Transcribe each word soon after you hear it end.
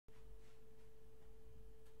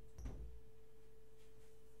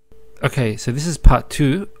Okay, so this is part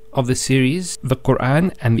 2 of the series, The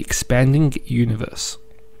Quran and the Expanding Universe.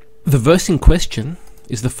 The verse in question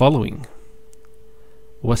is the following.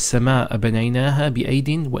 وَالسَّمَاءَ بَنَيْنَاهَا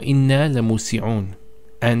بِأَيْدٍ وَإِنَّا لَمُوسِعُونَ.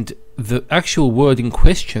 And the actual word in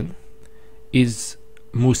question is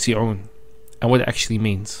musi'un, and what it actually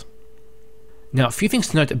means. Now, a few things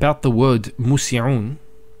to note about the word musi'un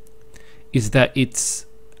is that it's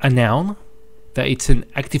a noun, that it's an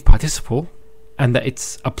active participle, and that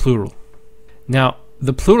it's a plural. Now,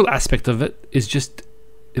 the plural aspect of it is just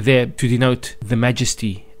there to denote the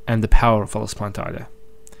majesty and the power of Allah subhanahu wa ta'ala.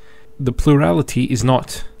 The plurality is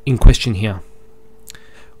not in question here.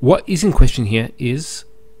 What is in question here is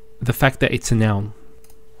the fact that it's a noun.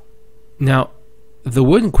 Now, the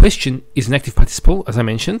word in question is an active participle, as I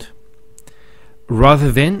mentioned,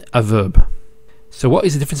 rather than a verb. So what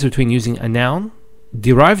is the difference between using a noun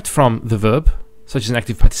derived from the verb, such as an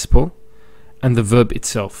active participle, and the verb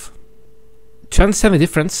itself? To understand the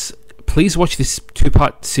difference, please watch this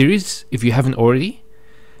 2-part series if you haven't already,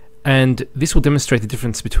 and this will demonstrate the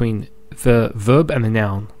difference between the verb and the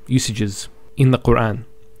noun usages in the Quran.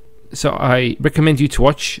 So I recommend you to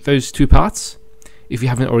watch those 2 parts if you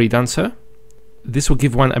haven't already done so. This will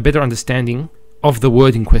give one a better understanding of the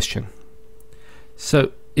word in question.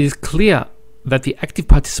 So it is clear that the active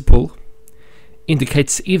participle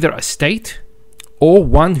indicates either a state or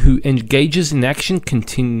one who engages in action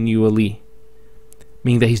continually,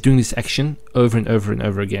 meaning that he's doing this action over and over and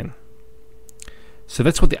over again. So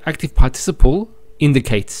that's what the active participle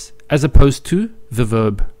indicates, as opposed to the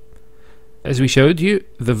verb. As we showed you,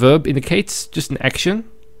 the verb indicates just an action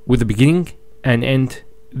with a beginning and end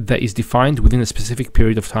that is defined within a specific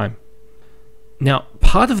period of time. Now,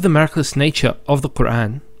 part of the miraculous nature of the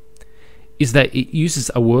Quran is that it uses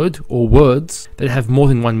a word or words that have more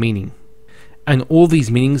than one meaning, and all these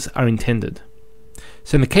meanings are intended.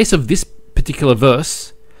 So in the case of this particular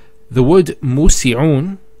verse, the word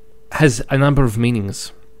musi'un has a number of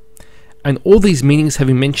meanings, and all these meanings have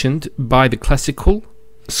been mentioned by the classical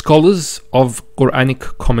scholars of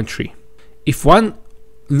Quranic commentary. If one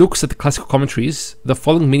looks at the classical commentaries, the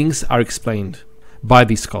following meanings are explained by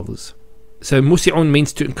these scholars. So musi'un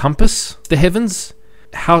means to encompass the heavens.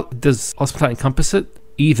 How does Allah subhanahu wa ta'ala encompass it?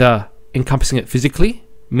 Either encompassing it physically,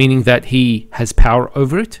 meaning that He has power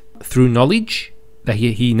over it, through knowledge, that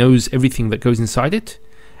he knows everything that goes inside it,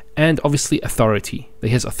 and obviously authority, that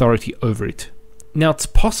He has authority over it. Now, it's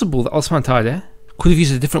possible that Allah subhanahu wa ta'ala could have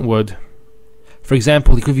used a different word. For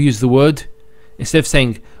example, He could have used the word, instead of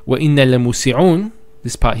saying وَإِنَّا لَمُوسِعُونَ,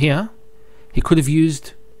 this part here, He could have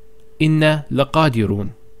used إِنَّا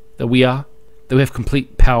لَقَادِرُونَ, that we have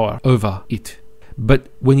complete power over it. But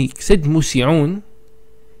when He said musi'un,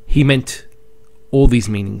 He meant all these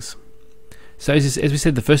meanings. So as we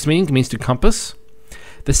said, the first meaning means to compass.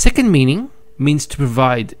 The second meaning means to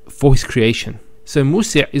provide for His creation. So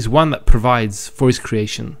musi' is one that provides for His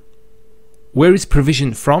creation. Where is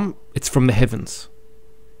provision from? It's from the heavens.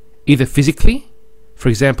 Either physically, for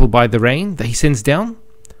example by the rain that He sends down,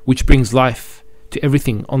 which brings life to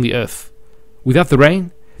everything on the earth. Without the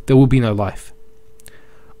rain, there will be no life.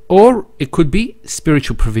 Or it could be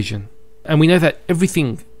spiritual provision. And we know that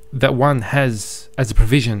everything that one has as a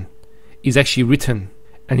provision is actually written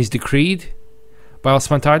and is decreed by Allah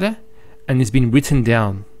subhanahu wa ta'ala, and has been written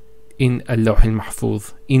down in al-Lawh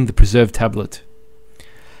al-Mahfuz, in the preserved tablet.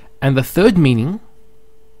 And the third meaning,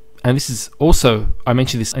 and this is also, I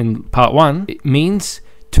mentioned this in part 1, it means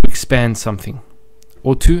to expand something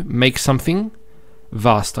or to make something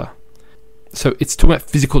vaster. So it's talking about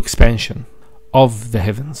physical expansion of the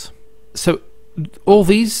heavens. So all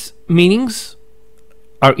these meanings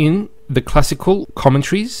are in the classical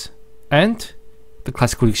commentaries and the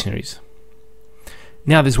classical dictionaries.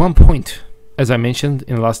 Now, there's one point, as I mentioned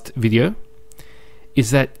in the last video, is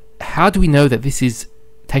that how do we know that this is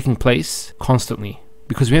taking place constantly?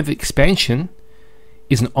 Because we have the expansion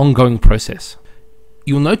is an ongoing process.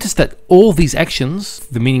 You'll notice that all these actions,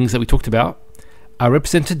 the meanings that we talked about, are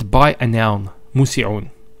represented by a noun, musi'un,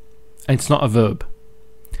 and it's not a verb.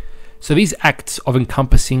 So these acts of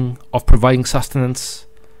encompassing, of providing sustenance,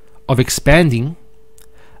 of expanding,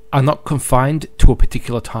 are not confined to a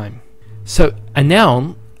particular time. So a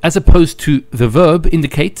noun, as opposed to the verb,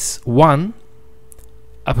 indicates 1,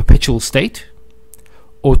 a perpetual state,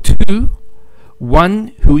 or 2,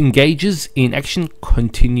 one who engages in action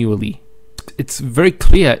continually. It's very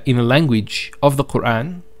clear in the language of the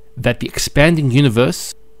Quran that the expanding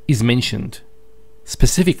universe is mentioned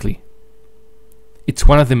specifically. It's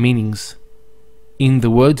one of the meanings in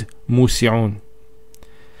the word musi'un.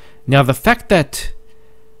 Now, the fact that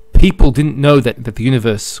people didn't know that the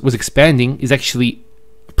universe was expanding is actually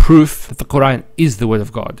proof that the Quran is the word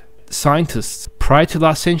of God. Scientists prior to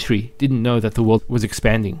last century didn't know that the world was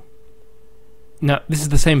expanding. Now, this is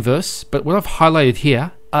the same verse, but what I've highlighted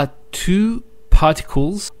here are two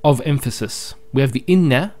particles of emphasis. We have the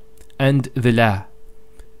inna and the la.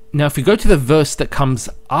 Now, if we go to the verse that comes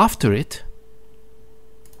after it,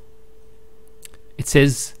 it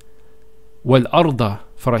says, وَالْأَرْضَ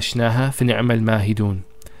فَرَشْنَاهَا فَنِعْمَ الْمَاهِدُونَ.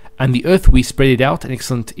 And the earth we spread it out, and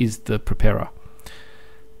excellent is the preparer.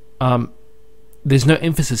 There's no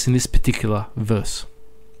emphasis in this particular verse.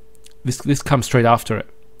 This comes straight after it.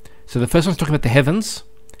 So the first one's talking about the heavens,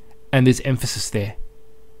 and there's emphasis there.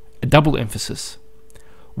 A double emphasis.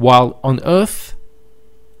 While on earth,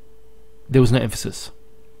 there was no emphasis.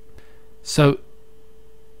 So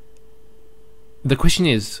the question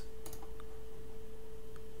is,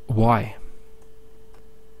 why?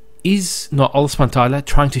 Is not Allah subhanahu wa ta'ala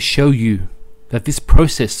trying to show you that this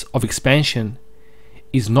process of expansion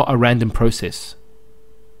is not a random process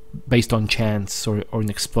based on chance or an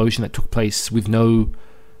explosion that took place with no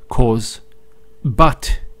cause,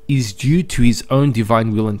 but is due to His own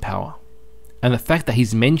divine will and power? And the fact that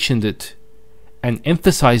He's mentioned it and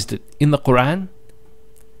emphasized it in the Quran,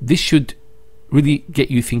 this should really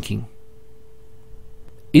get you thinking.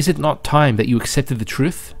 Is it not time that you accepted the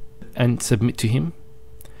truth and submit to Him,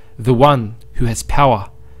 the one who has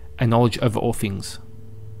power and knowledge over all things?